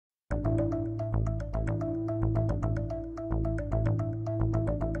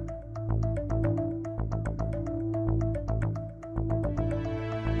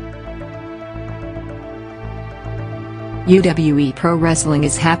UWE Pro Wrestling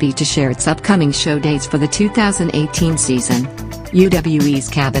is happy to share its upcoming show dates for the 2018 season. UWE's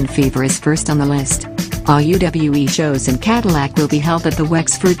Cabin Fever is first on the list. All UWE shows in Cadillac will be held at the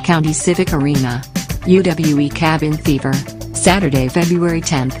Wexford County Civic Arena. UWE Cabin Fever, Saturday, February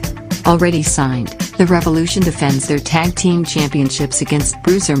 10th. Already signed, the Revolution defends their tag team championships against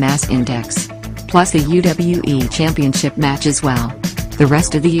Bruiser Mass Index. Plus a UWE championship match as well. The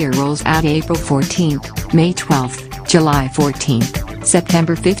rest of the year rolls out April 14th, May 12th, July 14th,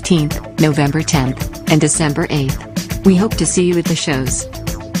 September 15th, November 10th, and December 8th. We hope to see you at the shows.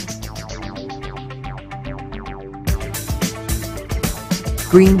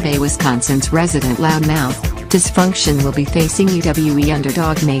 Green Bay, Wisconsin's resident loudmouth, Dysfunction will be facing UWE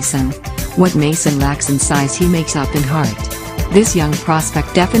underdog Mason. What Mason lacks in size he makes up in heart. This young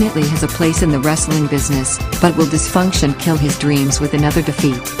prospect definitely has a place in the wrestling business, but will Dysfunction kill his dreams with another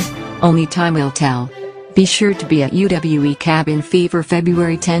defeat? Only time will tell. Be sure to be at UWE Cabin Fever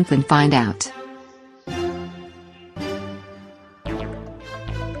February 10th and find out.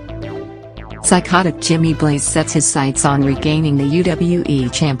 Psychotic Jimmy Blaze sets his sights on regaining the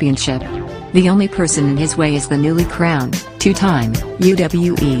UWE Championship. The only person in his way is the newly crowned, two-time,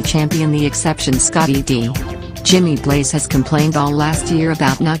 UWE champion The Exception Scotty D. Jimmy Blaze has complained all last year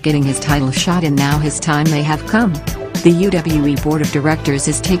about not getting his title shot, and now his time may have come. The UWE Board of Directors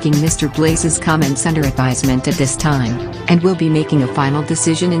is taking Mr. Blaze's comments under advisement at this time, and will be making a final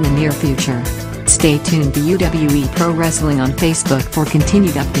decision in the near future. Stay tuned to UWE Pro Wrestling on Facebook for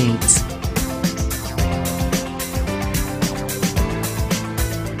continued updates.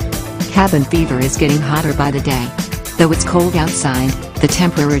 Cabin Fever is getting hotter by the day. Though it's cold outside, the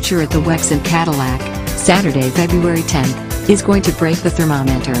temperature at the Wex in Cadillac, Saturday, February 10th, is going to break the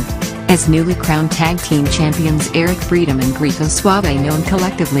thermometer. As newly crowned tag team champions Eric Freedom and Greco Suave, known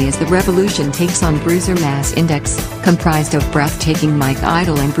collectively as the Revolution, takes on Bruiser Mass Index, comprised of breathtaking Mike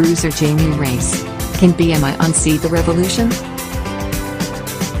Idol and Bruiser Jamie Race. Can BMI unseat the Revolution?